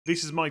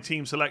This is my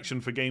team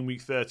selection for game week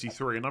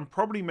 33, and I'm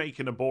probably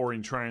making a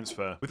boring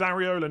transfer. With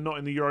Areola not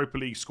in the Europa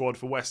League squad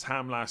for West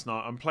Ham last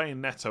night, I'm playing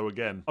Neto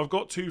again. I've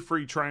got 2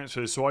 free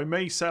transfers, so I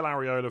may sell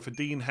Areola for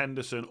Dean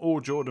Henderson or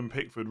Jordan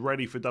Pickford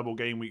ready for double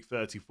game week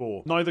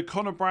 34. Neither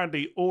Conor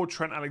Bradley or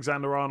Trent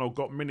Alexander-Arnold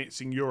got minutes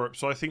in Europe,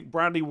 so I think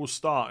Bradley will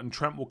start and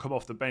Trent will come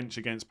off the bench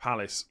against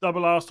Palace.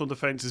 Double Arsenal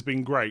defence has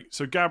been great,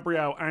 so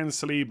Gabriel and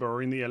Saliba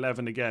are in the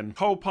 11 again.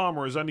 Cole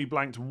Palmer has only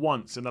blanked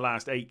once in the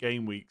last 8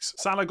 game weeks.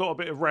 Salah got a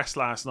bit of rest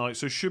last night,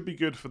 so should be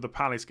good for the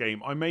Palace game.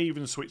 I may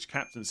even switch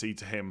captaincy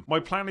to him. My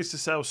plan is to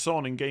sell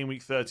Son in game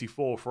week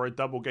 34 for a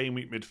double game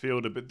week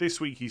midfielder, but this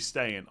week he's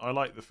staying. I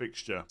like the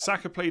fixture.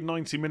 Saka played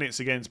 90 minutes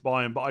against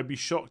Bayern, but I'd be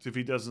shocked if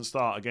he doesn't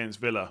start against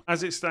Villa.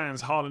 As it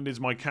stands, Haaland is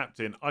my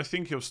captain. I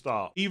think he'll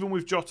start. Even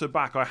with Jota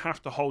back, I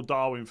have to hold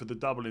Darwin for the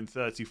double in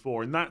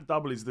 34, and that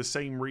double is the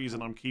same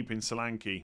reason I'm keeping Solanke.